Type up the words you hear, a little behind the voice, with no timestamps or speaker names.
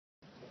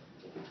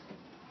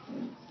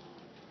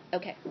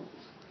Okay.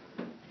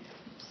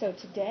 So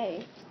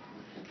today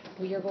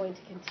we are going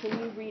to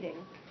continue reading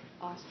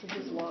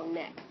Ostrich's Long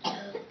Neck.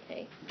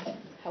 Okay.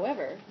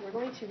 However, we're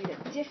going to read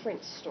a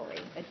different story,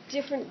 a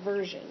different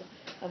version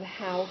of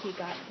how he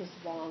got his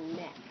long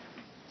neck.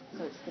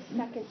 So it's the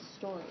second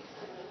story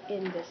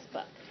in this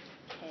book.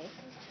 Okay.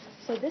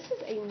 So this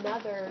is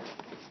another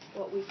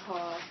what we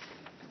call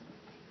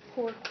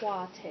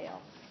pourquoi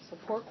tale. So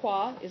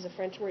pourquoi is a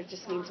French word, it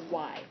just means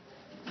why.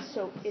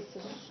 So it's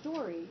a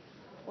story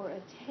or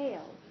a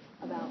tale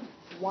about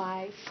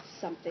why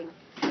something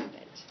happened.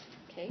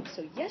 Okay,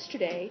 so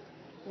yesterday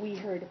we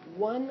heard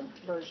one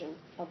version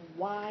of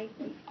why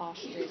the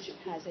ostrich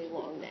has a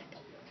long neck.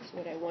 So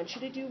what I want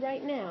you to do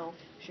right now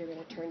is you're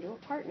going to turn to a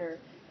partner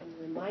and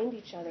remind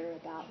each other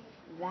about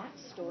that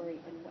story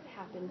and what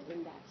happened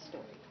in that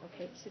story.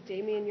 Okay, so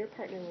Damien, your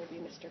partner will be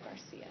Mr.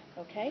 Garcia.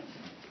 Okay?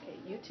 Okay,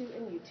 you two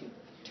and you two.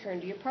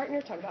 Turn to your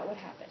partner, talk about what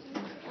happened.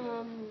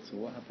 So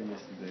what happened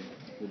yesterday?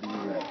 What did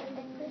you read?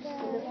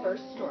 In the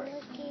first story.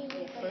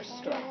 First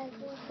story.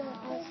 The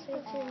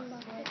ostrich and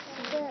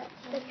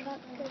the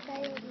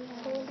crocodile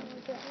told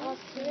the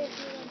ostrich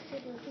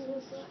he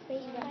was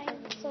afraid.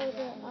 So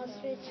the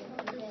ostrich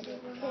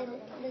could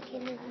look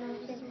in his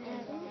mouth and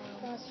have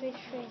the ostrich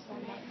face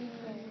on it.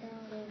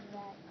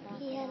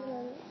 He had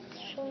a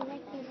short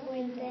neck before,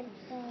 and then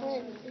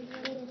when he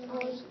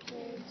pulled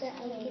the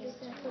alligator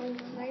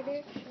pulled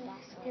harder,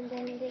 and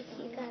then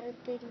he got a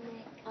big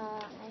neck.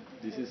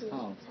 This is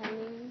how.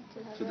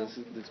 So that's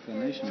the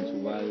explanation to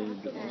why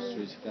the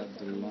ostrich got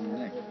the long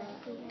neck.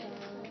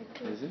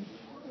 Is it?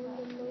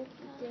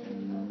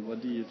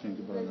 What do you think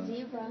about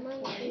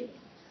that?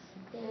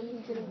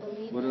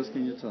 What else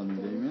can you tell me,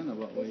 Damien,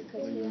 about what you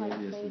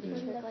read yesterday?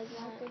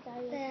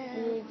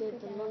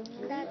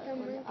 That the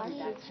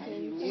monkey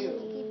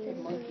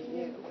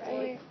knew,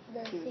 right? Or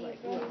the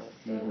zebras.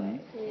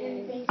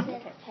 And they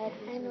said,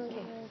 I know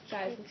Okay,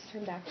 guys, let's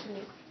turn back to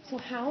me. So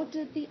how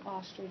did the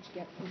ostrich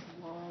get his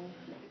long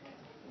neck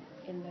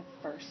in the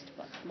first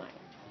book, Maya?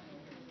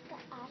 The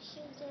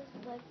ostrich just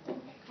looked in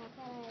the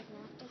crocodile's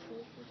mouth to see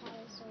if he had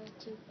a sore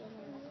tooth in,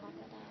 and the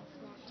crocodile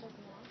snapped his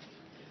neck.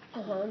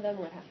 And then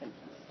what happened?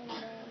 And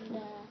then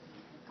the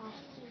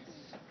ostrich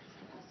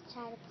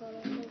tried to pull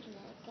his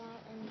neck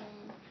out, and then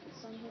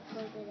when he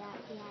pulled it out,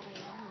 he had a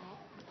long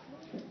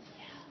neck.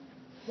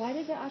 Why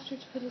did the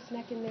ostrich put his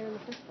neck in there in the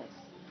first place?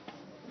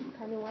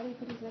 Carmen, why did he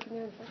put his neck in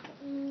there in the first place?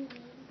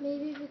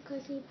 Maybe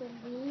because he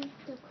believed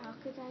the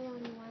crocodile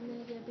and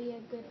wanted to be a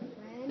good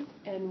friend.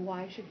 And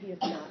why should he have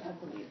not have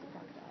believed the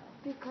crocodile?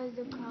 Because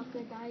the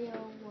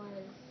crocodile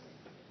was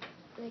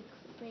like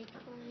fake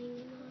crying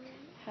and all that.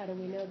 How do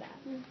we know that?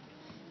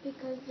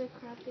 Because the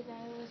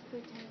crocodile was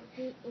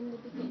pretending in the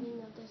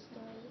beginning of the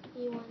story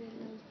he wanted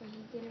lunch, but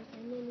he didn't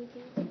find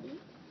anything to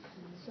eat.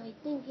 So I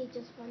think he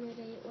just wanted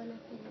to eat one of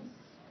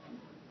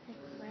his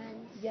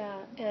friends. Yeah,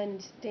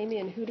 and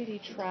Damien, who did he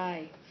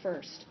try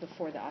first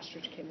before the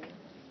ostrich came in?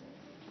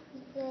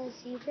 The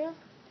zebra,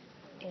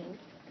 And?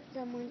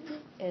 the monkey,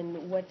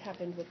 And what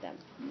happened with them?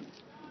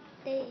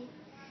 they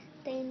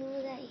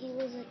knew that he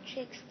was a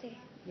trickster.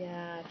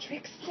 Yeah,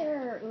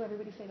 trickster. Ooh,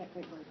 everybody say that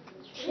great word.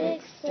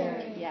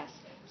 Trickster. Yes.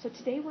 So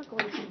today we're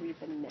going to read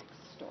the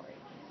next story.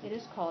 It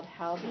is called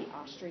How the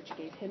Ostrich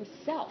Gave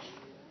Himself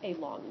a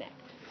Long Neck.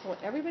 I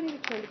want everybody to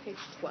turn to page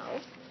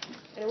 12.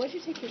 And I want you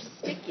to take your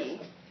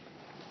sticky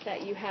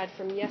that you had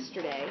from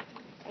yesterday,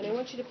 and I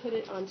want you to put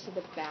it onto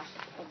the back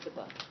of the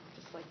book,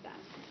 just like that.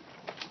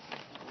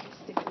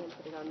 Sticky and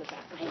put it on the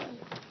back of the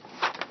book.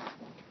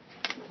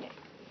 Okay.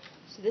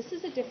 So this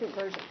is a different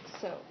version.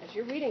 So as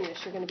you're reading this,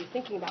 you're going to be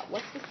thinking about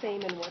what's the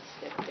same and what's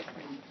different.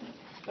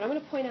 But I'm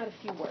going to point out a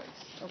few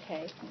words,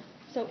 okay?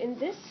 So in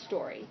this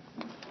story,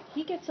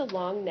 he gets a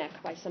long neck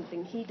by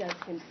something he does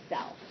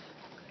himself,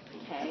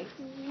 okay?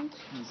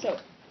 So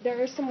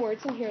there are some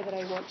words in here that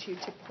I want to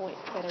point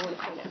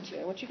out to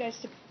you. I want you guys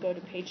to go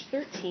to page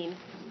 13,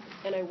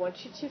 and I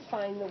want you to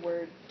find the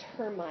word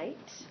termite.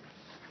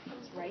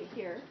 It's right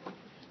here.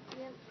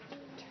 Yep.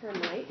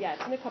 Termite. Yeah,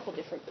 it's in a couple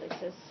different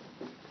places.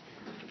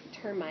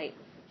 Termite.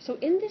 So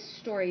in this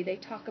story, they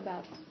talk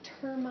about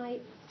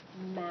termite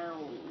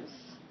mounds.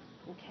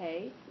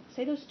 Okay?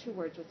 Say those two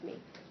words with me.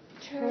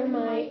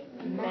 Termite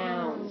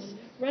mounds.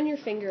 Run your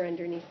finger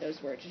underneath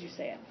those words as you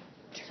say it.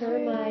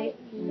 Termite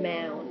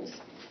mounds.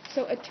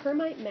 So a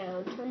termite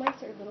mound,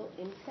 termites are little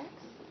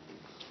insects,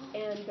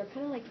 and they're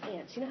kind of like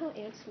ants. You know how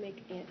ants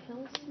make ant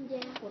hills?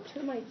 Yeah. Well,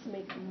 termites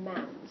make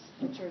mounds,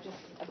 which are just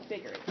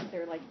bigger.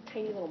 They're like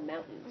tiny little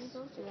mountains.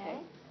 Okay?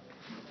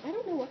 I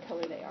don't know what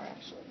color they are,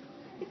 actually.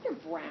 I think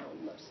they're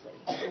brown, mostly.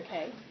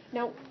 Okay?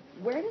 Now,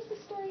 where does the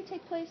story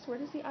take place? Where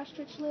does the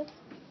ostrich live?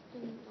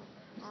 In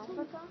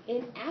Africa?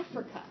 In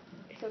Africa.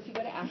 So if you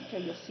go to Africa,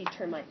 you'll see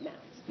termite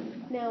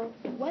mounds. Now,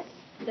 what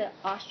the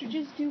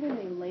ostriches do when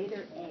they lay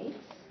their eggs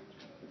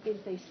is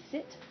they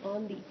sit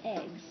on the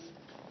eggs,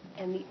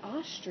 and the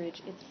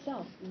ostrich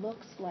itself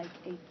looks like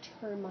a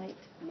termite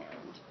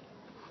mound.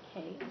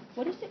 Okay?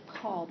 What is it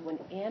called when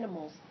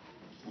animals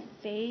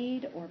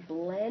fade or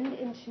blend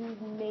into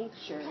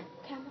nature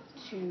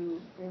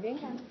to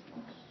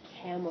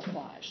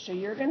camouflage. So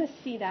you're going to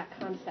see that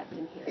concept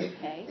in here,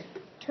 okay?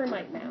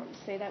 Termite mounds.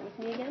 Say that with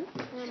me again.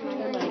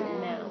 Termite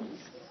mounds.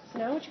 So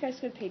now I want you guys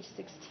to go to page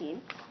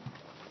 16.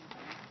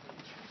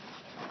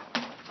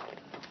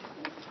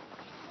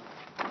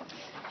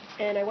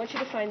 And I want you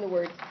to find the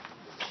word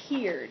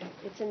peered.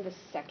 It's in the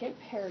second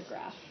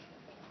paragraph.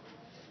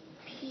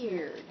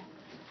 Peered.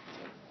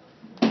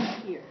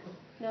 Peered.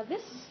 Now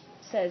this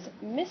says,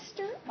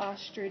 Mr.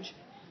 Ostrich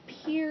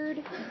peered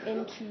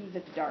into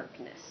the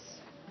darkness.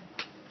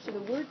 So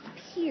the word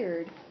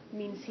peered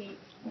means he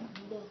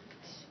looked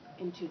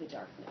into the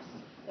darkness.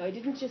 Now I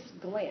didn't just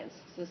glance.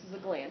 So this is a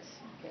glance.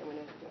 Okay, I'm going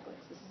to do a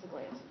glance. This is a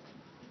glance.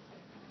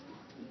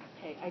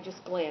 Okay, I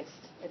just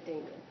glanced at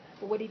Damien.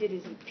 But what he did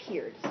is he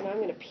peered. So now I'm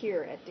going to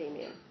peer at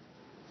Damien.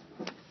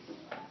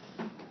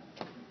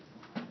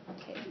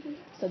 Okay,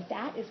 so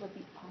that is what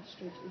the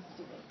ostrich is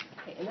doing.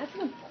 Okay, and that's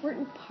an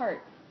important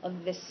part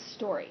of this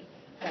story,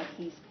 that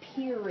he's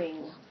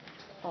peering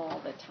all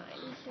the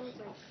time.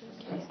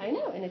 Okay, I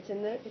know, and it's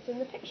in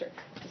the picture,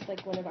 just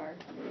like one of our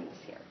things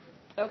here.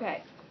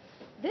 Okay,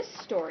 this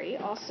story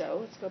also,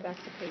 let's go back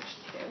to page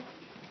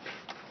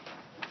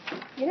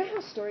 2. You know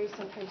how stories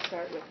sometimes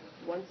start with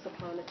once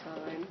upon a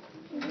time?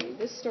 Okay,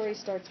 this story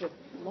starts with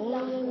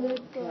long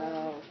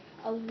ago.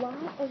 A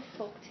lot of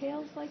folk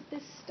tales like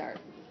this start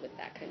with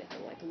that kind of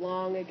thing, like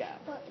long ago.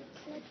 But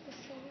it's like the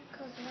same,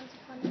 because once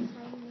upon a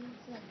time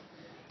means like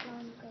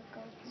long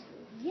ago too.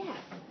 Yes,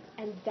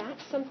 and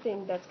that's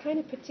something that's kind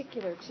of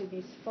particular to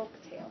these folk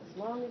tales.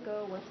 Long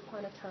ago, once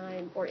upon a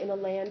time, or in a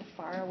land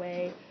far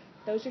away.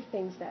 Those are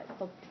things that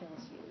folk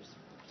tales use,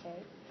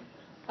 okay?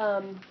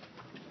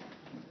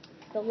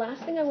 The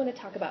last thing I want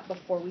to talk about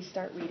before we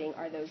start reading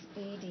are those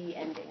ED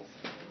endings.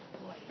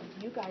 Boy,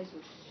 you guys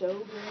were so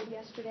good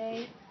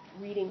yesterday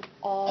reading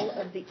all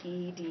of the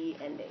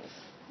ED endings,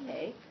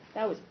 okay?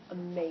 That was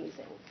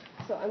amazing.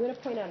 So I'm going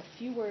to point out a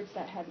few words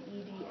that have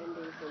ED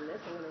endings in this.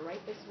 I'm going to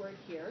write this word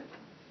here.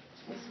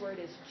 This word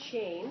is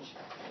change.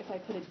 If I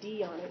put a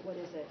D on it, what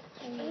is it?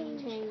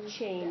 Change.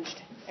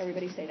 Changed.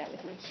 Everybody say that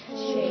with me.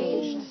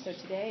 Changed. So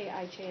today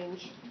I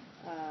changed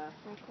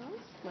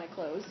my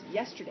clothes.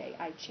 Yesterday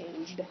I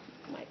changed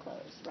my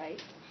clothes,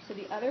 right? So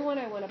the other one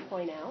I want to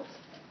point out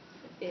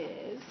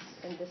is,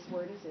 and this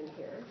word is in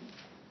here.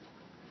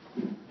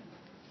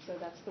 So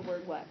that's the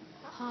word what?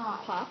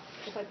 Pop. Pop.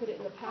 If I put it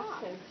in the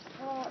past tense.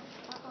 Pop.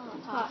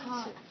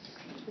 Pop.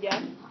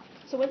 Yeah.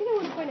 So one thing I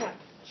want to point out,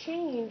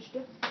 changed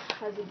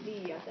has a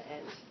D at the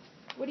end.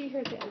 What do you hear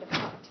at the end of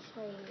popped?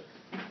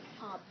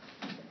 Pop.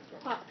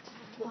 Popped.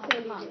 What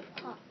sound do you hear?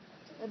 Pop.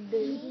 A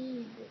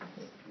B.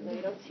 No,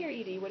 you don't hear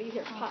ED. What do you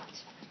hear?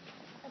 Popped.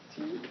 A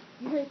T?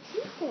 You hear a T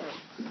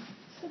sound.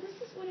 So this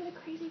is one of the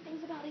crazy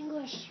things about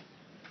English,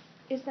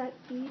 is that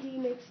ED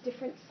makes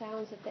different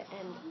sounds at the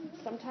end.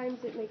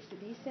 Sometimes it makes the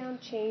D sound,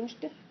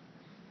 changed.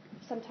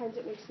 Sometimes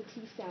it makes the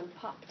T sound,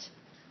 popped.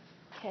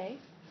 Okay?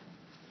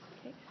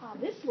 Okay.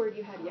 This word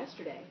you had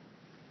yesterday.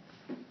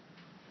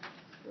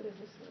 What is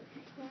this word?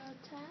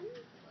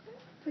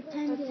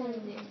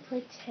 Pretended.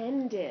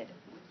 Pretended.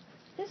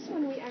 This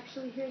one we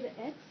actually hear the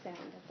ed sound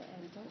at the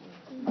end, don't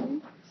we?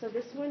 Mm-hmm. So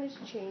this one is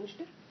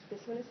changed.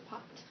 This one is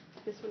popped.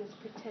 This one is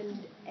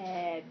pretend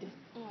ed.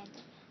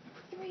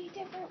 3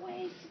 different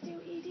ways to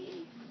do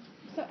ED.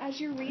 So as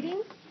you're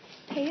reading,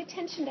 pay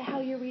attention to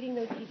how you're reading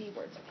those ED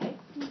words, okay?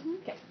 Mm-hmm.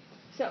 Okay.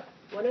 So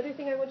one other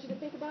thing I want you to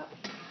think about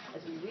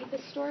as we read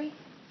this story,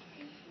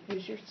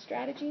 use your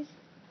strategies.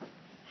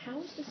 How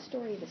is the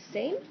story the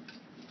same?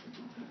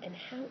 And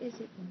how is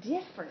it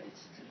different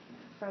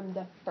from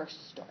the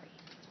first story?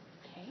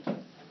 Okay?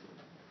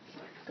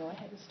 Go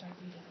ahead and start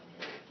reading it.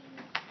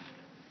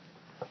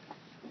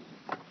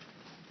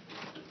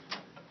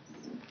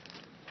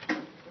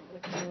 I'm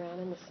going to come around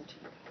and listen to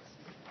you guys.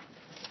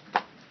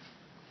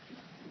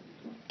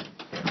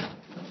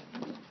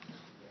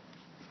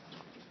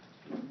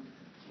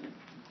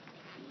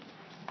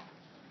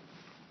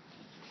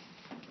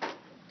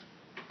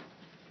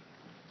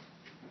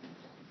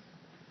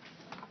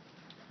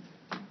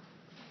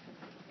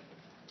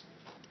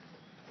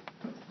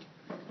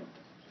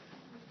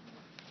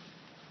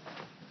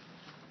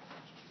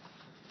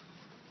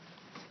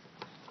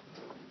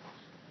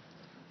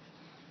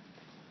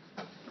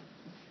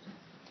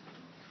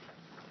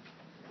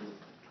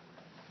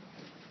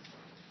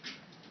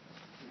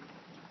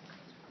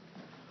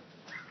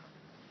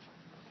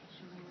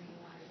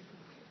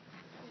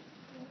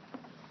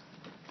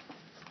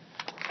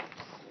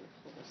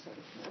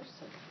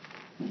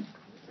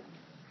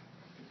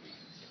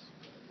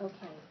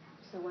 Okay,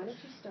 so why don't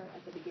you start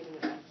at the beginning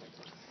of that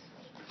sentence?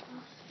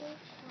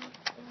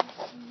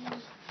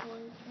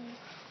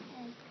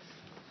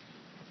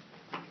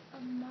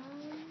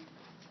 Among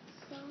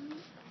some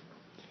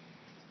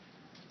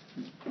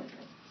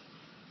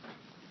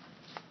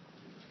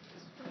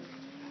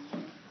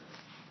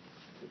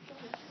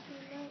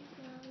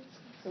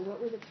So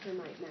what were the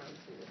termite mounds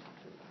we were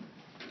talking about?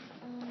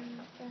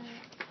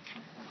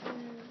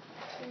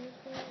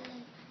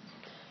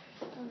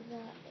 of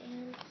the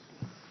ants.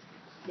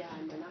 Yeah,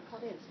 and they're not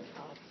called ants, they're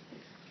called...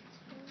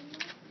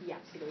 Yeah,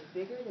 So they're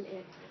bigger than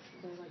ants.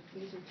 They're like,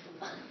 these are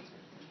termites.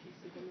 You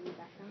see them in the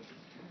background?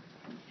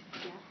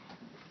 Yeah.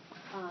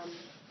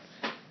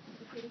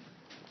 Pretty.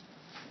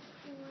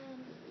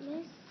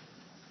 Miss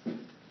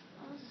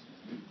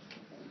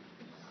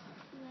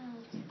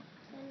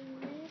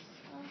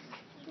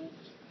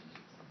Ostrich,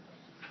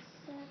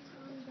 sat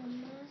on the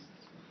mast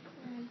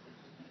and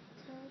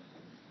took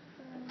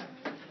her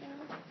head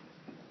out.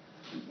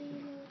 She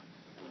looked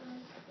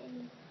like a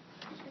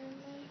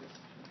termite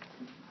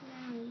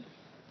mound.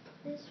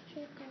 This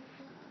trick of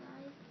the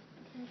eye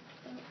kept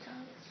the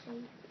eye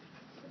safe.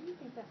 What do you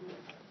think that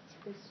means?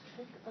 This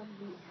trick of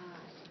the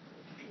eye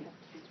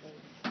kept the egg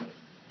safe.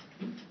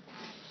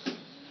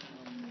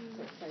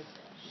 So it says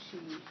she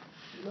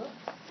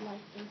looks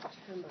like a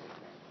termite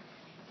mound.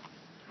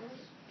 How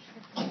does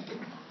trick of the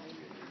eye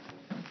mean?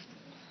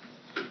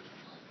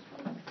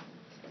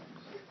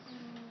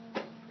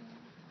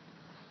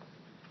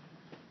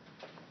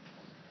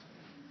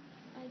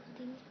 I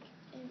think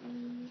it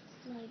means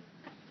like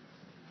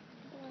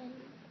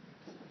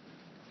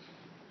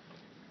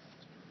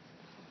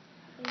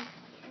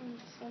when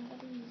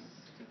somebody's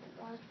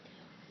watching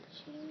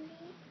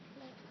it,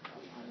 like a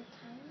lot of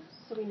times.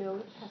 So we know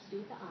it has to do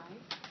with the eye,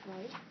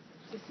 right?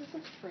 This is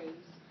a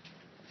phrase.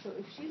 So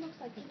if she looks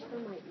like a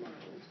termite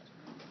mound,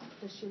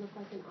 does she look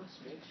like an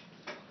ostrich?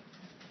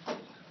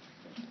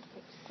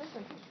 It says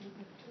like she looks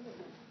like a termite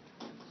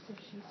mound. So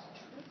she's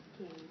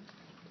tricking.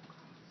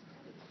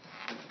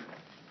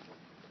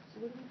 So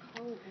what do we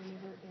call it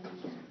whenever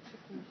animals are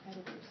tricking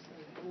predators?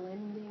 Like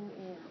blending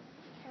in.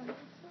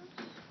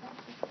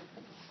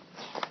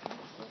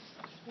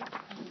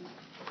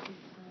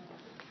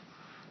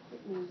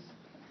 It means,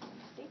 I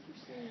think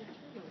you're saying the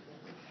termite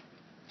mound.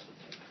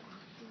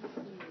 You're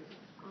saying an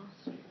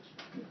ostrich.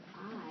 The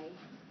eye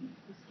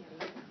is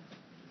getting. Okay.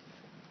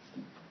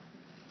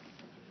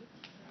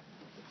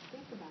 Let's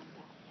think about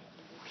that.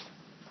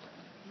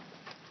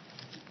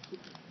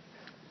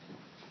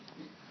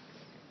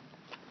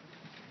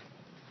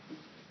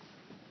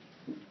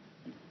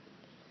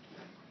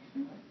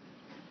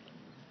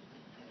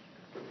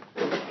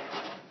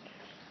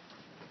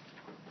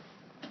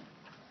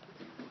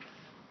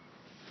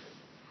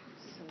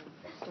 So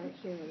start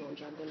hearing on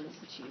John, then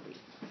listen to you read.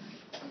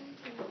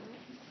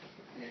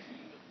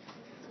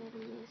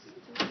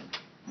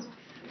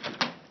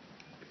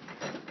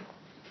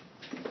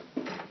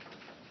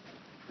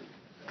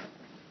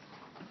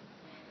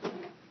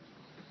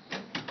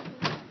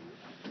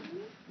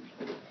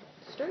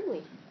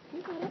 Sternly. You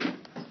got it.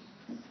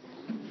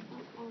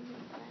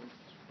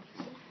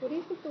 What do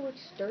you think the word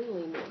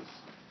sternly means?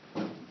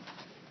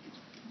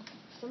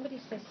 Somebody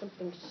says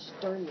something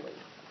sternly.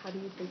 How do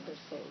you think they're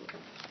saying it?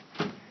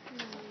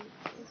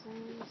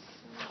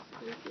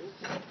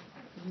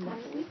 Not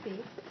sleepy.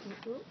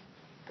 Mm-hmm.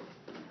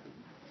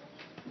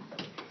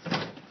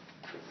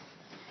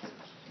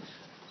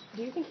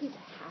 Do you think he's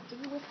happy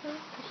with her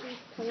because she's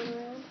playing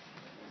around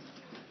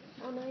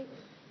all night?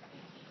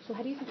 So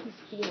how do you think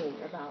he's feeling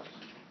about,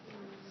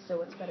 so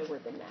what's a better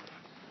word than that?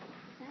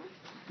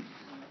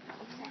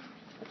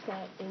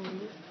 Upset,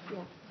 angry,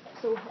 yeah.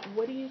 So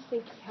what do you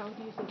think, how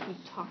do you think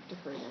he'd talk to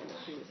her then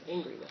if he was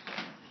angry with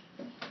her?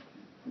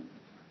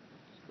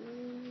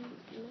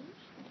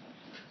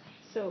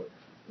 So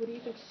what do you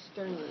think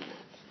sternly means?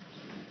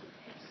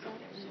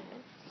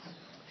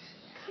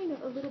 Kind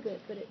of, a little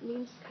bit, but it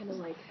means kind of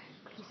like,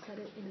 he said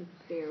it in a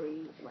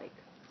very, like,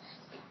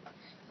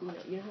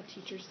 you know how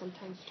teachers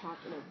sometimes talk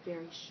in a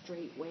very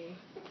straight way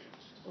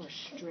or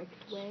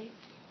strict way?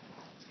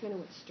 It's kind of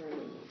what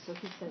sternly means. So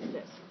he says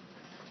this,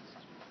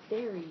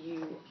 there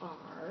you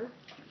are.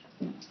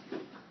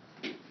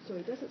 So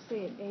he doesn't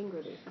say it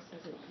angrily, he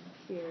says it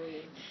in a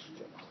very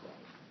strict way.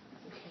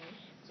 Okay?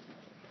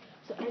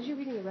 So as you're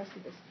reading the rest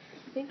of this,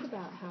 think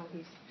about how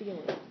he's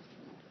feeling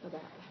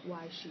about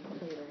why she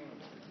played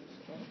around on him.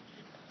 Okay?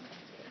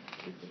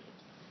 Keep reading.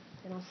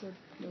 And also,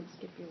 don't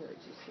skip your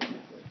words. You skip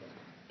that word there.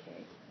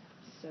 Okay?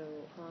 So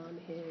on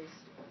his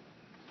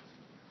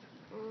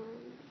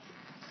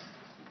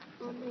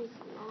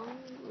long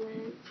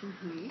legs.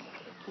 Mm-hmm.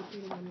 Keep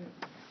reading on your.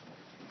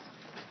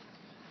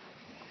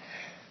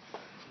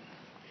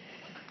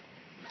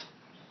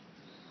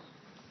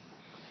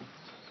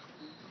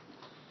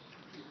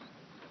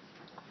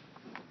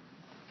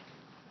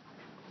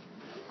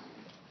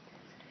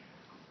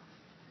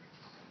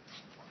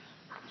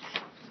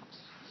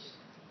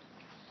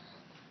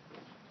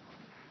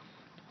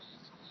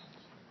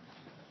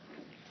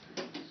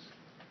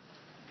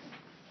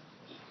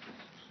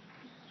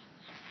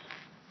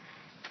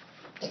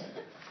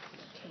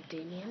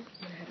 Damien, I'm going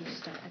to have you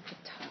start at the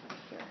top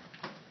here.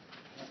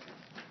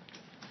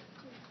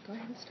 Go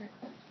ahead and start.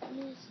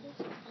 Mrs.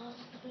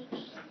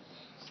 Ostrich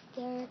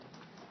stared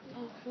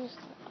at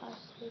Mr.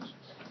 Ostrich.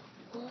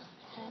 What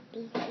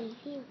happened to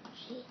you?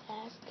 She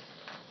asked.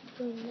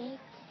 Your neck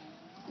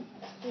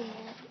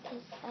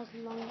is as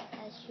long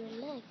as your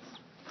legs.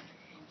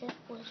 It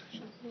was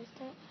true.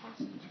 Mr.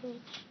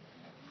 Ostrich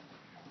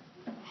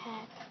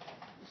had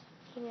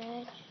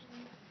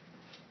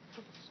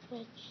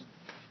stretched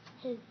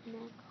his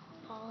neck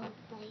all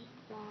night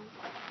long.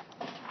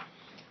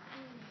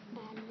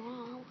 And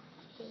now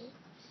it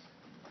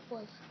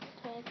was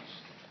stretched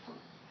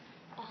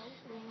out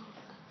long.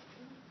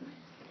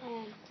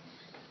 And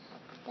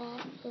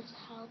that is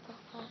how the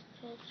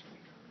ostrich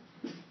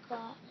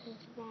got his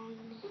long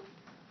neck.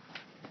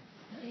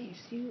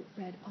 Nice. You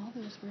read all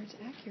those words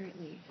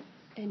accurately.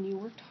 And you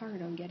worked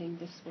hard on getting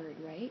this word,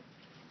 right?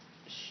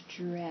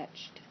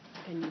 Stretched.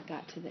 And you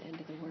got to the end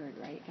of the word,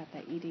 right? Got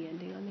that ED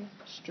ending on there?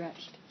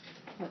 Stretched.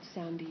 What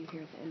sound do you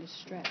hear at the end of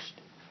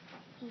stretched?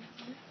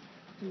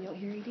 Mm-hmm. You don't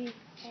hear ED?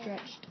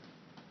 Stretched.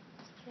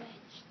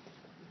 Stretched.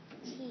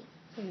 T.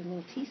 So a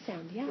little T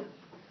sound, yeah.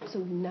 So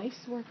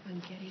nice work on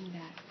getting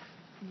that.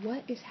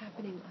 What is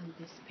happening on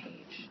this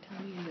page? Tell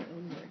me in your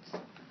own words.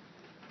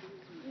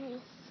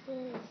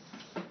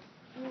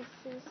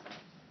 Mrs.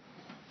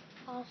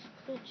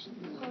 Ostrich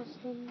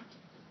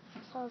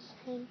tells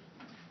him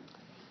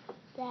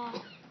that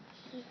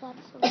he got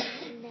a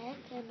long neck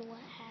and what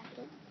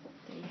happened.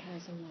 That he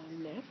has a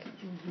long neck.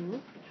 Mm-hmm.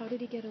 How did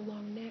he get a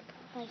long neck?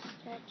 By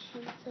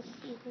stretching to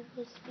see who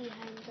was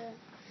behind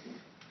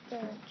the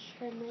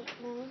termite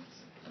mounds.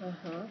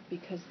 Uh-huh.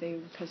 Because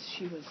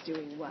she was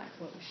doing what?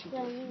 What was she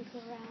doing? Running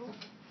around.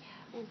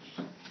 And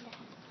that.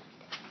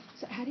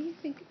 So how do you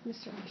think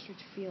Mr.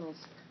 Ostrich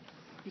feels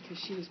because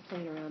she was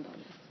playing around on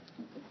it?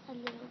 A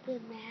little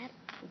bit mad.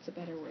 What's a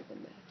better word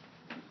than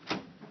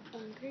mad?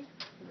 Angry.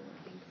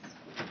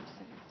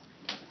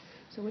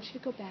 So I want you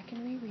to go back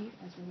and reread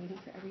as we're waiting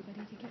for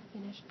everybody to get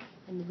finished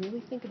and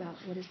really think about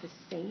what is the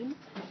same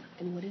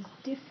and what is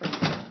different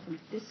from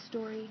this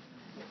story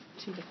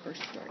to the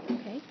first story,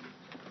 okay?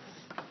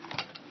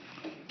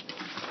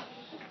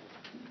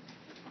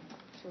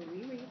 So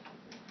reread.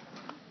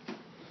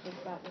 Think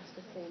about what's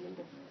the same and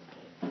different.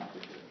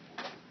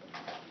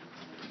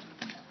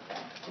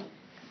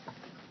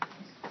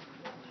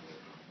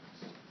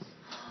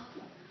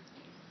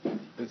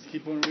 Let's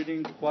keep on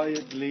reading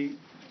quietly.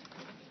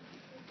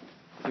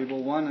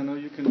 Table 1, I know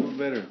you can do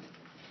better.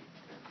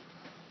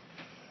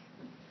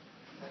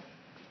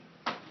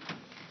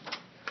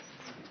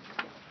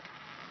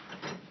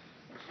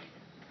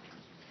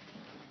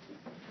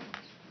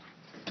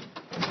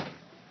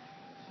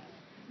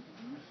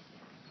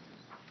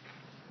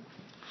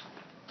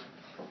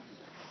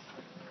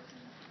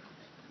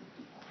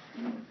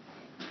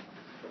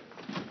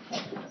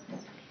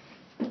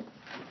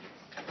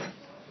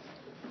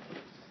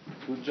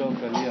 Good job,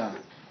 Kalia.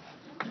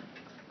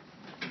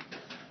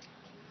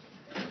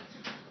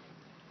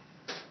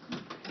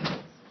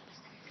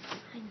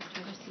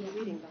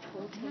 Reading the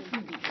whole time.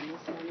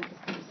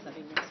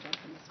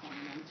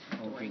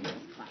 Okay.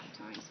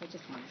 So I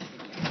just wanted to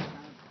get it out.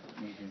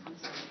 I'm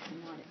sorry, I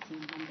know it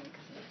seemed Monday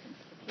because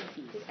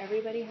of the Did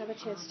everybody have a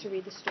chance to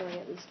read the story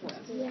at least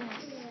once?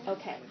 Yes.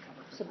 Okay,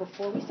 so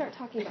before we start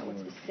talking about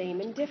what's the same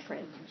and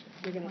different,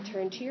 you're going to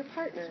turn to your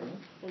partner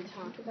and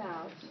talk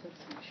about,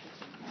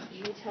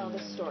 you tell the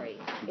story.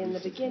 In the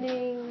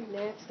beginning,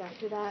 next,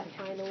 after that,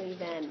 finally,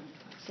 then.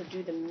 So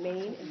do the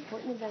main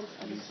important events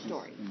of the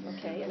story,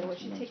 okay? And I want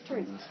you to take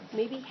turns.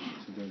 Maybe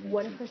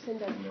one person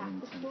does half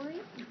the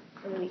story,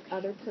 and then the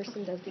other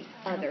person does the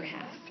other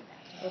half,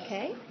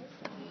 okay?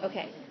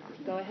 Okay,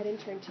 go ahead and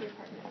turn to your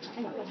partner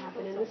about what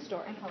happened in the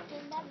story.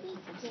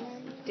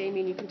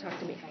 Damien, you can talk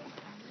to me.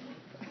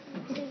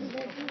 In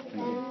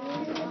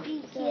the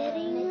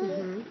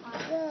beginning,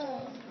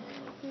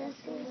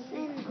 Mr.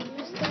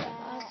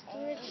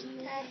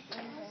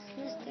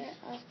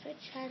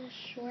 Ostrich had a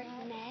short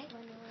neck.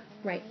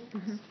 Right.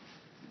 Mm-hmm.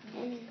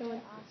 And Go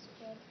on.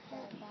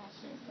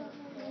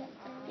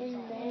 And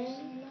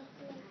then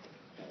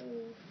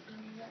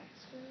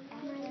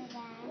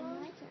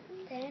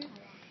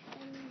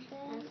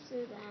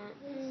After that,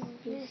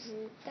 Mr.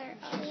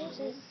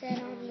 Ostrich sat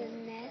on the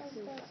nest.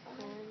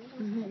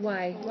 Mm-hmm.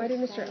 Why? Why did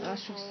Mr.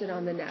 Ostrich sit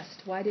on the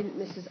nest? Why didn't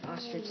Mrs.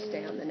 Ostrich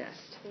stay on the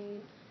nest?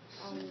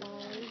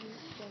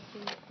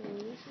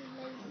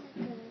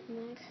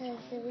 Because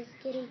it was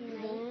getting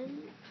late.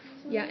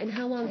 Yeah, and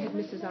how long had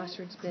Mrs.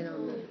 Ostrich been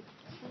on the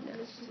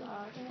nest?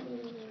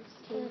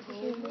 A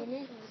few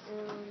minutes.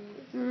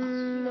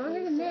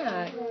 Longer than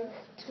that.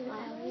 2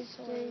 hours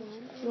or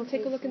lunch. We'll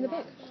take a look in the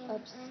book.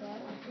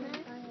 Upset.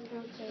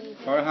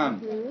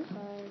 Farhan.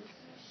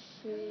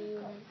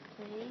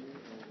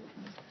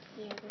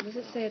 What does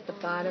it say at the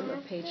bottom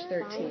of page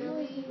 13?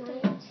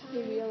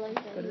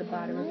 Go to the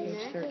bottom of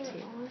page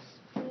 13.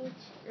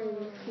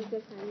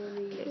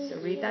 Okay, so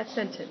read that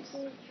sentence.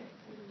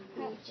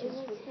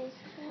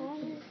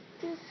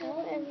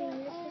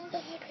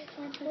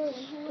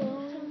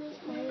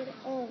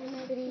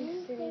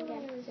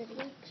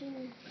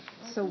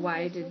 So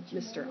why did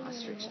Mr.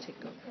 Ostrich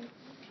take over?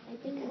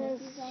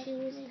 Because she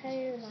was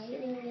tired of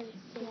sitting and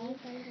sitting.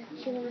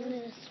 She wanted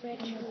to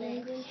stretch her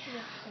legs.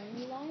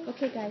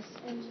 Okay, guys.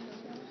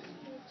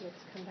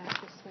 Let's come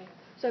back this way.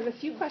 So I have a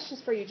few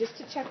questions for you just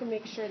to check and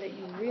make sure that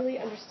you really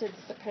understood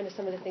kind of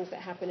some of the things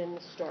that happen in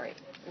the story.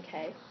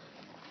 Okay?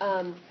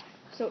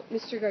 So,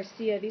 Mr.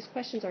 Garcia, these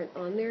questions aren't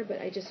on there,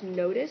 but I just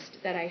noticed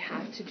that I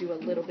have to do a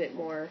little bit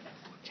more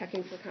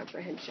checking for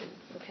comprehension.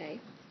 Okay?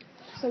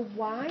 So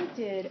why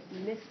did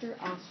Mr.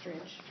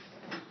 Ostrich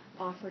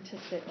offer to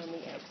sit on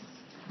the eggs?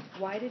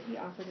 Why did he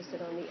offer to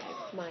sit on the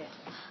eggs, Maya?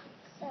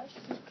 So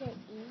she could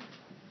eat.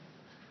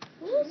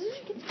 Oh, so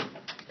she could...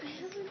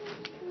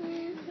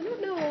 I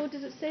don't know.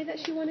 Does it say that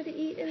she wanted to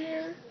eat in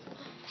there?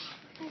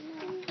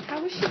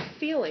 How was she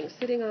feeling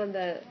sitting on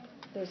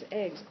those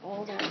eggs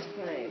all that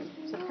time?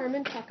 So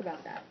Carmen, talk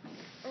about that.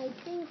 I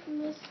think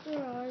Mr.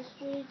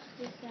 Ostrich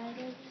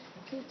decided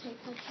to take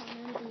a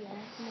turn on the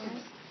egg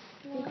nest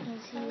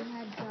because he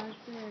had darker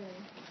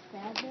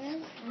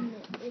feathers and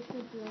it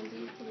could blend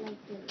into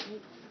like the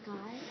night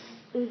sky.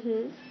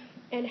 Mm-hmm.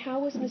 And how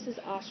was Mrs.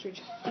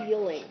 Ostrich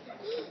feeling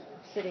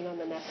sitting on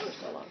the nest for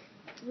so long?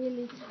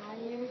 Really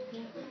tired.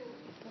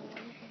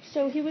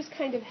 So he was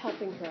kind of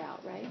helping her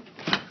out, right?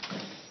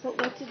 But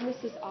what did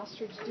Mrs.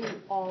 Ostrich do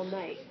all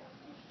night?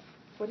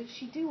 What did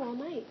she do all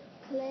night?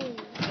 Play.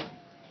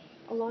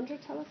 Alondra,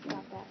 tell us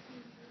about that.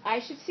 I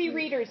should see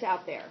readers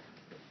out there.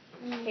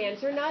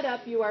 Hands are not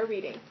up. You are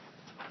reading.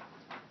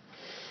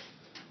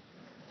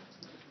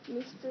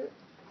 Mr.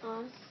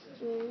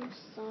 Ostrich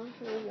saw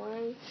her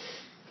wife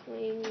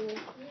playing with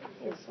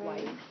His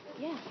wife.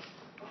 Yeah.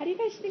 How do you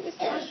guys think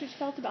Mr. Ostrich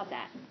felt about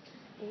that?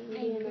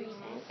 Angry.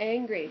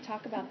 Angry.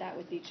 Talk about that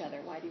with each other.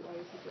 Why was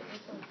he doing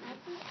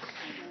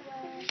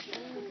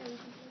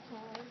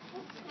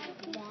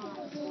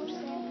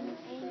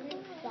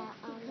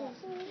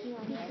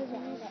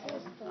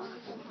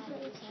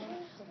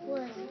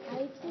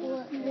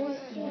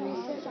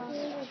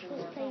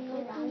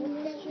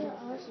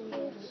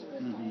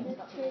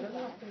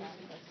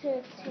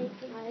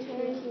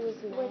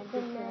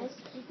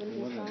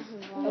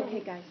Okay,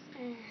 guys.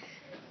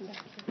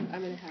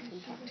 I'm going to have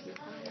him talk to you.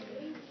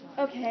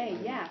 Okay,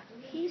 yeah.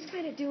 He's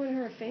kind of doing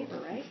her a favor,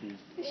 right?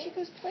 Because she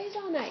goes, plays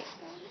all night.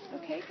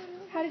 Okay.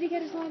 How did he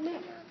get his long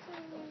neck?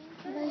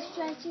 By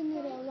stretching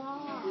it a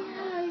lot.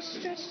 Yeah, he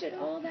stretched it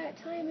all that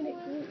time, and it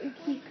grew.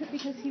 He could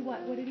because he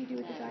what? What did he do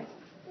with his eyes?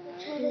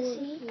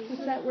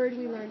 What's that word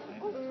we learned?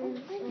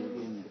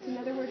 It's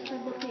another word for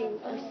looking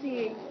or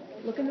seeing.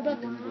 Look in the book.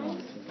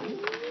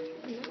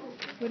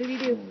 What did he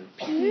do?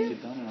 Peer?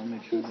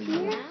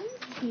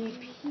 He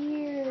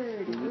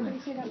peered. Everybody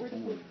say that word?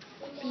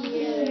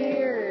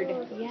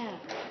 Peered. Yeah.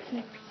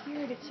 He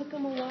peered. It took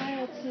him a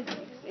while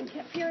and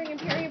kept peering and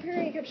peering and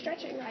peering. He kept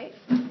stretching, right?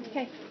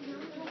 Okay.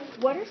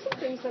 What are some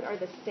things that are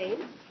the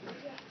same?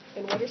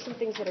 And what are some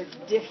things that are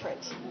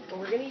different? And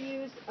we're going to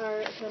use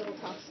our accountable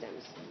talk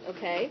stems,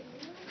 okay?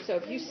 So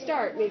if you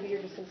start, maybe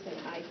you're just going to say,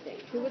 I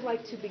think. Who would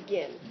like to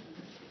begin?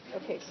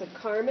 Okay, so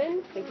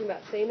Carmen, thinking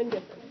about same and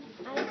different.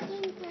 I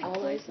think the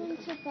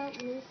difference about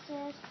Mr.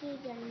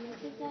 Ostrich and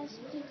Mrs.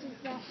 Ostrich is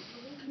that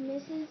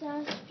Mrs.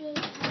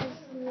 Ostrich has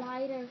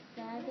lighter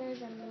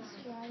feathers and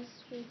Mr.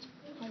 Ostrich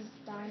has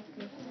darker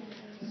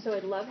feathers. So I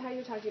love how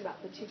you're talking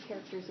about the two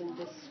characters in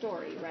this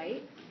story,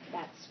 right?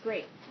 That's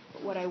great.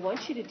 But what I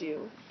want you to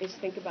do is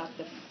think about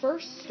the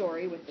first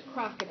story with the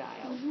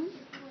crocodile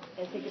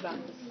and think about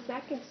the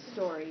second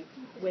story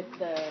with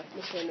the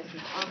Mr. and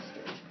Mrs.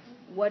 Ostrich.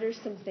 What are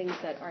some things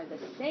that are the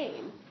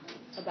same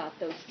about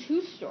those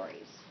two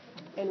stories?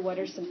 And what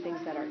are some things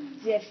that are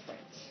different?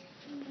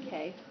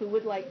 Okay, who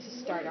would like to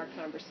start our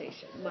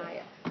conversation?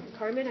 Maya.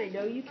 Carmen, I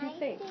know you can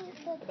think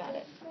about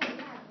it. Is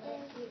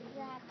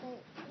that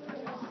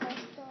in the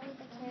first story,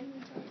 the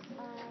characters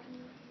are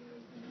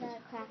the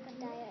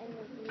crocodile and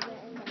the zebra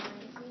and the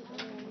monkey,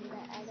 and in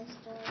the other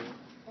story,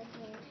 the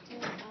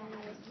characters are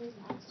Mrs.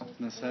 Ostrich.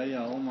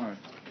 Nasaya, Omar,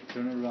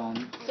 turn around.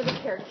 So the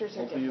characters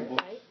are Open your different,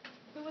 book. right?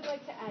 Who would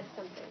like to add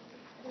something?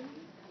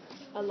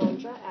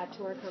 Alondra, add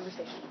to our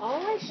conversation.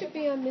 All eyes should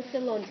be on Miss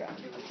Alondra.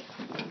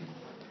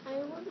 I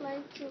would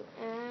like to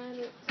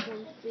add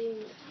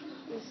something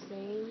the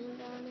same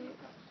about it.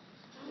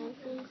 I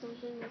think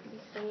something that's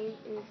the same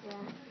is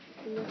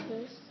that in the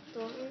first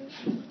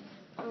story,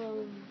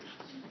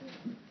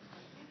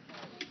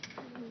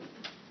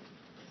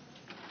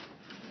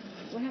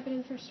 What happened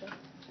in the first story?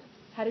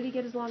 How did he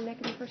get his long neck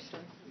in the first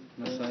story?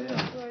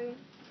 Nasaya,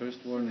 first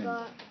warning. He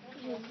got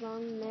his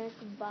long neck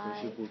by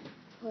Where's your book?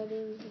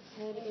 putting his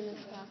head in a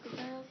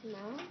crocodile's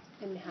mouth.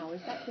 And how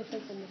is that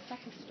different than the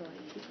second story?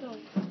 Keep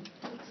going.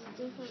 It's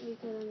different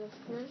because in the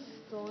first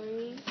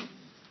story,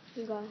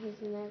 he got his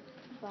neck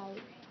by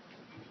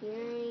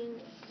peering.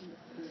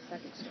 In the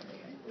second story,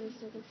 right? In the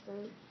second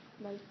story,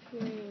 by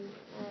peering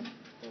at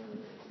them.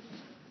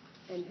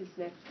 And his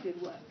neck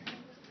did what?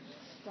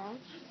 Stretch.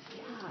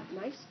 Yeah,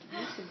 nice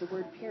use of the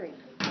word peering.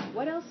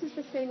 What else is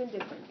the same and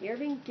different?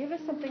 Irving, give us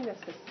something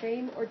that's the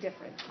same or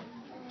different.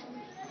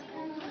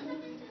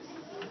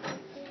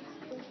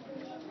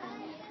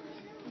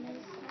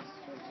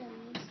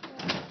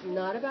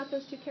 Not about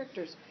those two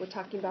characters. We're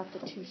talking about the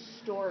two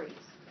stories.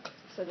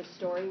 So the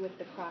story with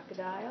the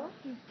crocodile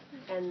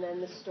and then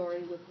the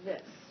story with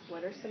this.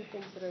 What are some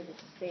things that are the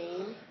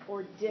same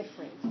or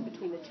different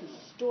between the two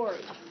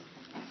stories?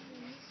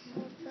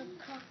 So the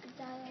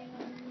crocodile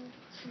wanted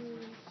to,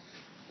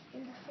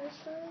 in the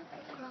first story,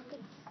 the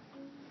crocodile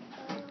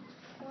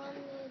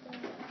wanted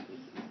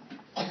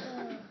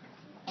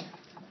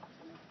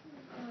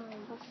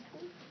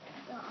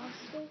the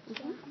ostrich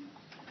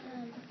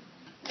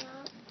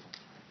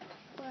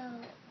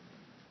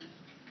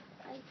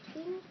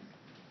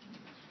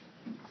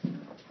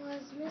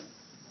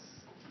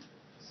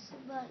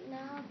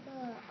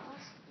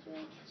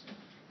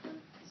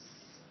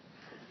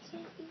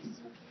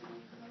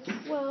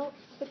Well,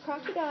 the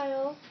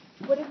crocodile,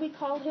 what did we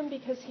call him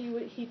because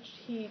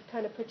he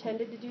kind of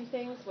pretended to do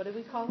things? What did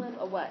we call him?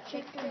 A what?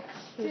 Trickster.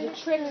 He was a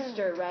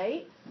trickster,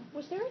 right?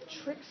 Was there a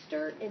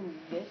trickster in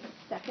this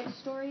second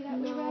story that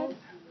we read?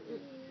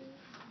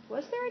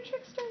 Was there a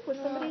trickster? Was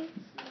somebody?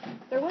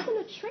 There wasn't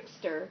a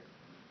trickster.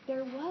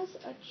 There was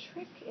a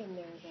trick in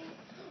there,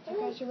 though. Do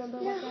you guys remember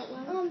what that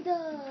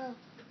was?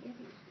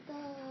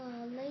 The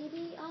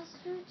lady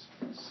ostrich,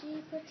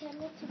 she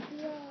pretended to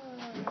be a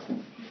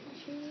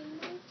tree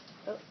mite.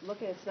 Oh,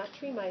 look, it's not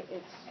tree mite.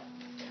 It's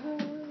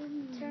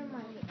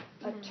Termite.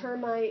 a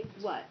termite.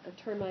 What? A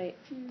termite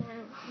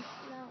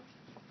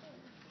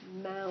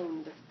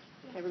mound.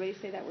 Everybody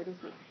say that word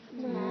with me.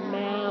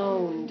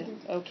 Mound.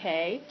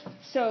 Okay.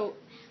 So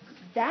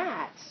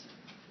that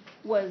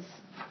was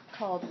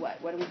called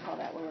what? What do we call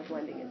that when we're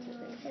blending into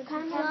things?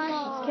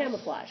 Camouflage.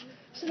 Camouflage.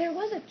 So there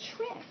was a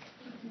trick,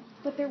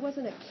 but there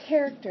wasn't a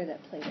character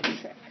that played a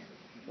trick,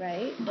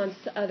 right? On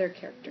other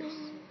characters.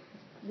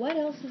 What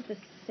else is the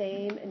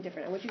same and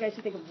different? I want you guys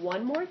to think of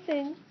one more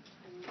thing,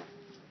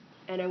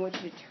 and I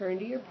want you to turn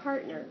to your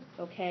partner,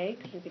 okay?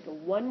 You think of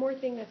one more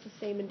thing that's the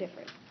same and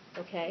different,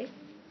 okay?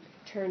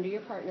 Turn to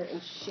your partner and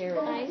share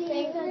it. I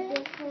think the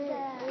difference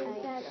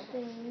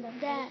is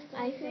that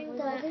I think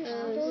that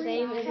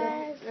same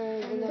is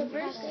in the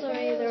first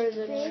story there was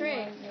a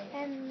trick,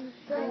 and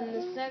in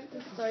the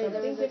second story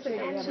there was a trick that we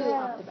haven't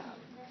talked about.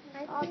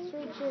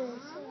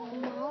 Ostrich's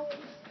mouth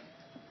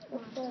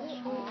with the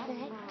short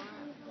neck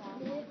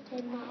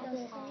and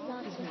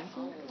lots of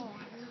teeth.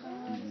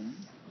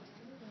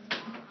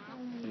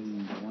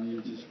 And the one you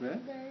just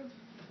read?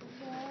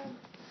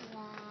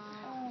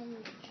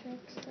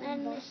 And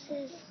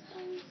Mrs.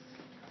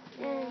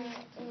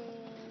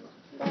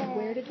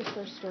 Where did the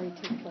first story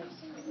take place?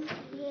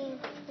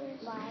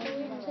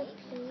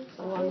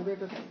 Along the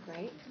riverbank,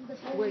 right?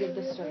 Where did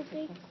this story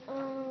take place?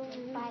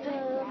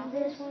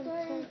 This one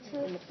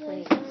took In the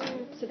plains.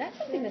 So that's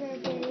something that's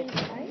the same,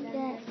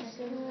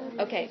 right?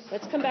 Okay,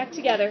 let's come back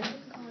together.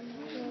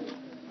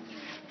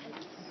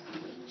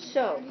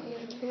 So,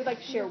 who would like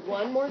to share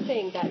one more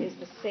thing that is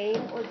the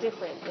same or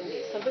different in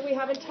these? Something we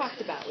haven't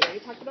talked about. We already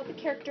talked about the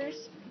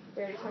characters.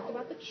 We already talked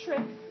about the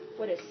trick.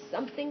 What is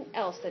something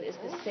else that is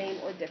the same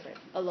or different?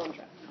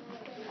 Alondra.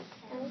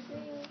 I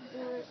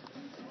think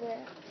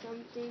that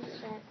something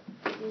that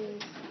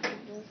is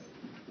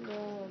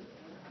the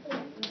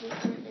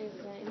different is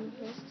that in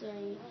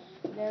history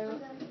there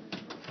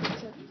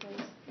took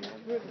place in a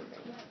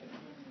riverbank.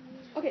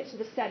 Okay, so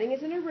the setting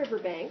is in a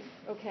riverbank.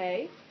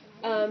 Okay.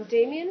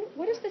 Damien,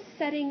 what is the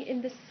setting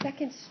in the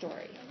second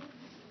story?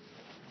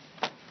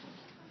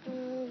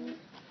 In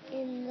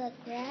the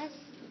grass.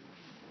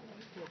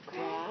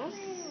 Grass.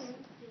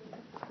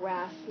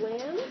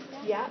 Grassland.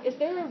 Yeah. Is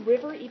there a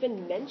river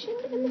even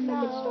mentioned in the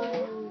second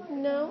story?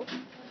 No.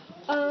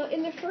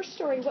 In the first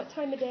story, what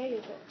time of day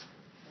is it?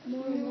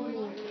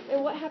 Morning.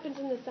 And what happens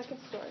in the second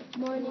story?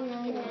 Morning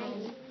and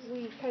night.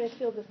 We kind of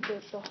feel the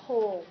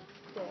whole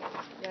day,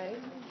 right?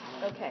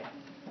 Okay.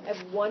 I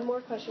have one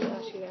more question to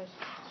ask you guys.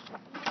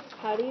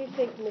 How do you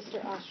think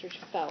Mr. Ostrich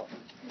felt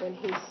when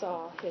he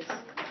saw his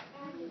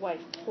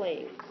wife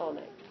playing all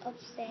night?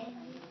 Upset.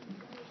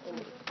 In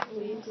a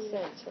complete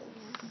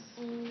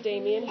sentence.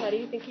 Damien, how do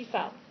you think he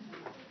felt?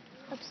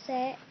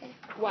 Upset.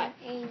 What?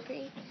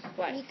 Angry.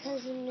 What?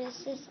 Because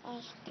Mrs.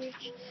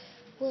 Ostrich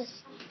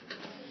was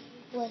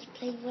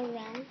playing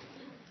around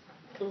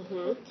with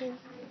him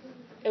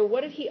And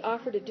what did he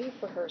offer to do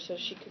for her so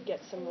she could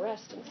get some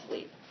rest and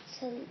sleep?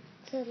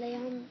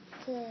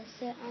 to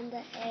sit on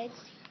the eggs.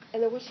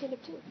 And then what she end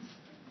up doing?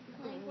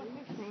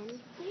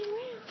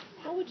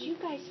 How would you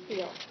guys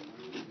feel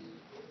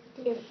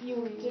if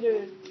you did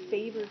a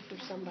favor for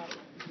somebody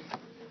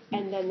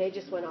and then they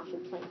just went off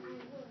and played?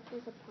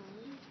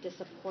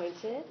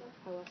 Disappointed.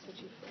 How else would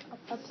you feel?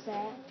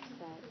 Upset.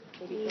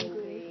 Maybe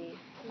angry.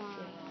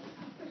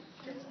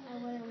 I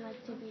wouldn't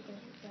like to be their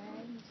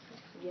friend.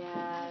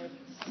 Yeah,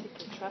 take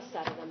the trust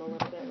out of them a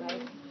little bit,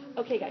 right?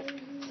 Okay, guys.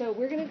 So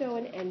we're going to go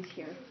and end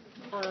here.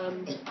 You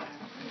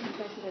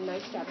guys did a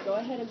nice job. Go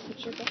ahead and put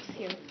your books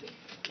here.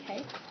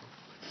 Okay?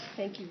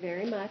 Thank you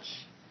very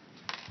much.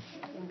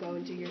 And go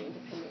and do your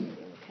independent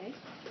reading.